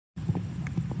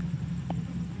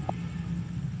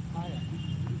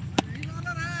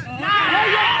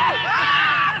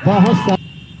बहुत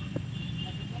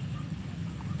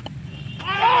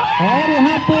और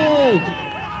यहाँ पे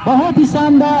बहुत ही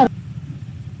शानदार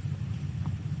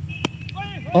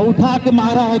और उठा के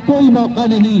मारा है, कोई मौका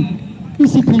नहीं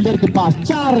किसी फील्डर के पास।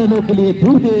 4 रनों के लिए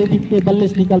ध्रुव द्विवेदी के बल्ले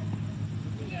से निकल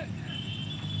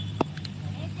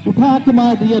उठा के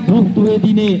मार दिया ध्रुव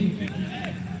द्विवेदी ने।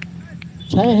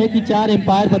 6 है कि 4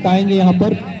 एम्पायर बताएंगे यहां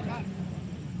पर।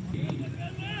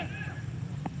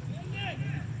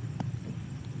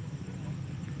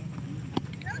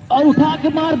 और उठा के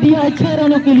मार दिया है 6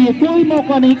 रनों के लिए, कोई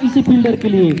मौका नहीं किसी फील्डर के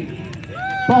लिए।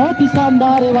 बहुत ही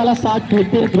शानदार ये वाला शॉट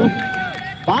खेलते हैं ध्रुव,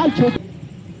 बाल छोटे।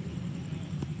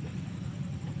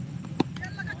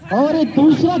 और एक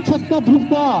दूसरा छक्का ध्रुव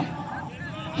का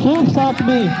शेफ शॉट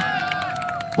में,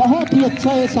 बहुत ही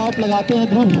अच्छा ये शॉट लगाते हैं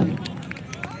ध्रुव।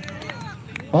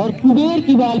 और कुबेर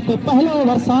की बॉल पे पहला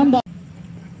ओवर शानदार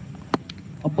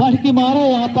बढ़ के मारा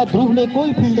यहाँ पर ध्रुव ने,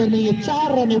 कोई फील्डर नहीं है।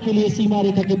 4 रनों के लिए सीमा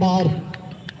रेखा के बाहर।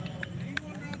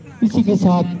 इसी के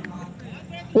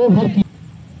साथ ओवर की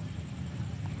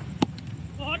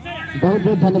बहुत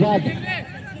बहुत धन्यवाद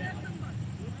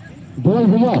ध्रुव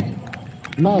भैया।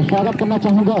 मैं स्वागत करना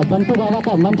चाहूंगा बंटू बाबा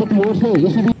का मंच की ओर से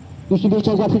इसी बीच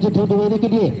से ध्रुव द्विवेदी के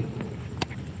लिए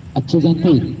अच्छे गेंद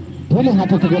धोले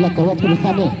हाथों से गोला कवच की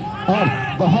दिशा में। और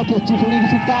बहुत ही अच्छी फील्डिंग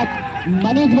के साथ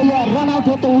मनीष भैया रन आउट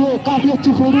होते हुए, काफी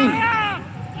अच्छी फील्डिंग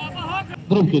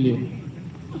ध्रुव के लिए।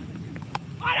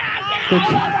 कुछ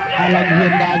अलग ही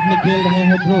अंदाज में खेल रहे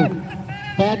हैं ध्रुव,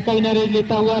 बैट का नरेज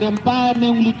लेता हुआ। एम्पायर ने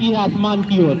उंगली की आसमान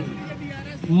की ओर।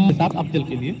 साथ अफजल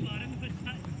के लिए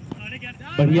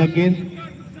बढ़िया गेंद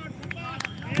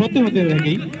होते होते रह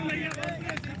गई।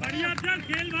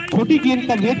 छोटी गेंद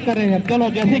का वेट कर रहे हैं अफजल,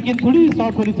 और जैसे गेंद थोड़ी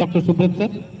शॉर्ट हो रही doctor Subrat sir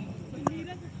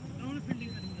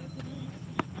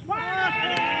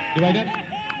divider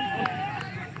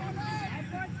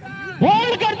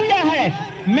hold कर दिया है।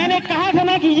 मैंने कहा था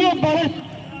ना कि ये बॉलर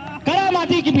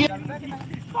करामाती की भी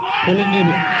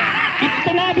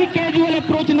इतना भी कैजुअल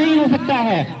अप्रोच नहीं हो सकता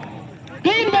है।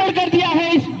 क्लीन बॉल कर दिया है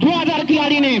इस धुआंधार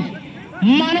खिलाड़ी ने,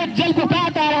 मानो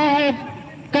जलप्रपात आ रहा है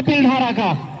कपिल धारा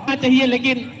का चाहिए।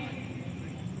 लेकिन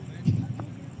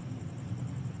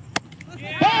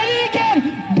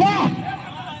वाह,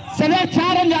 सदा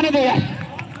 4 रन जाने दो यार।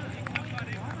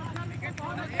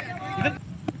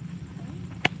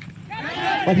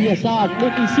 बढ़िया शॉट,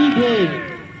 लेकिन सीधे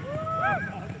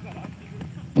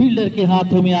फील्डर के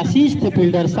हाथों में। आशीष थे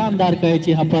फील्डर, शानदार कैच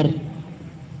यहां पर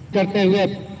करते हुए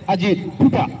अजीत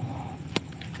फूटा।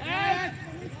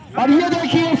 और ये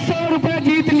देखिए 100 रुपए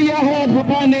जीत लिया है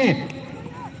भूपा ने।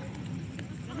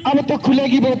 अब तो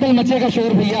खुलेगी बोतल, मचेगा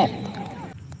शोर भैया।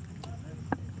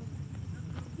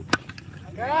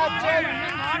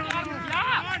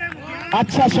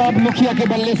 अच्छा शॉट मुखिया के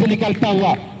बल्ले से निकलता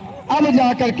हुआ, अब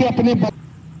जाकर के अपने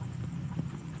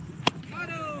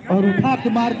और उठा के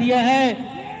मार दिया है।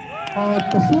 और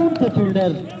कसूर थे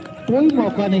फील्डर, कोई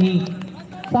मौका नहीं।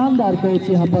 शानदार कैच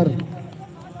यहां पर।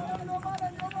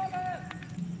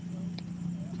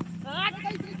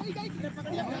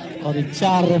 और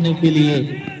 4 रनों के लिए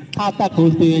खाता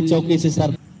खोलते हुए चौके से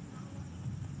सर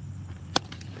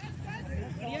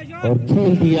और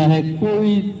खेल दिया है।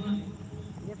 कोई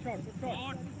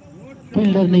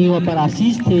फील्डर नहीं हुआ पर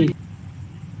आशीष थे,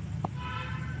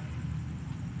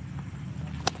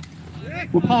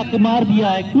 उठा के मार दिया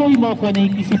है। कोई मौका नहीं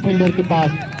किसी फील्डर के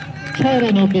पास। 6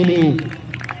 रनों के लिए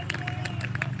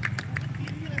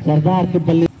सरदार के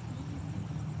बल्ले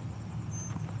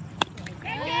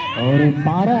और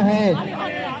मारा है।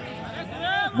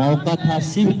 मौका था,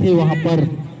 शिव थे वहां पर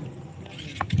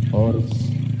और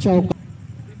चौका।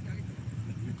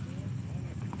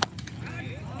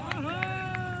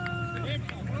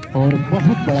 और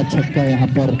बहुत बड़ा छक्का यहां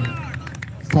पर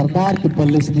सरदार के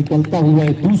बल्ले से निकलता हुआ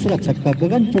है। दूसरा छक्का,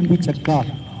 गगनचुंबी छक्का।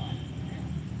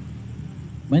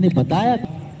 मैंने बताया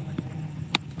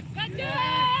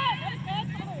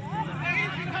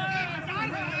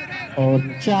और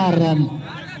 4 रन।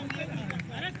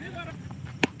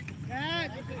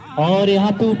 और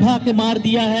यहां पे उठा के मार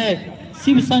दिया है।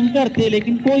 शिव शंकर थे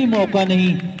लेकिन कोई मौका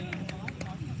नहीं।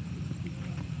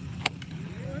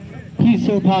 फिर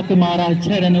से उठा के मारा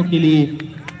 6 रनों के लिए।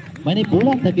 मैंने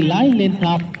बोला था कि लाइन लेंथ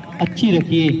आप अच्छी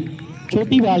रखिए,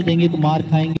 छोटी बॉल देंगे तो मार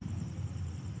खाएंगे।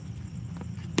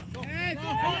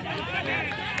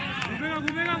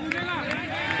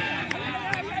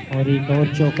 और एक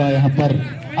और चौका यहाँ पर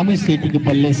अमित सेठी के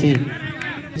पल्ले से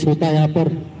छोटा यहाँ पर।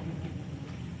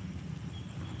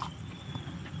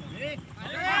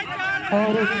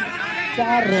 और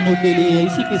 4 रनों के लिए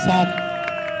इसी के साथ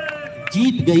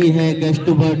जीत गई है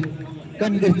gastro bird.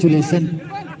 Congratulation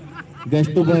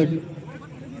gastro bird,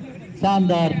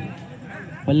 शानदार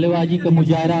बल्लेबाजी का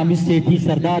मुजाहरा अमित सेठी,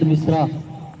 सरदार मिश्रा,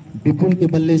 विपुल के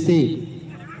बल्ले से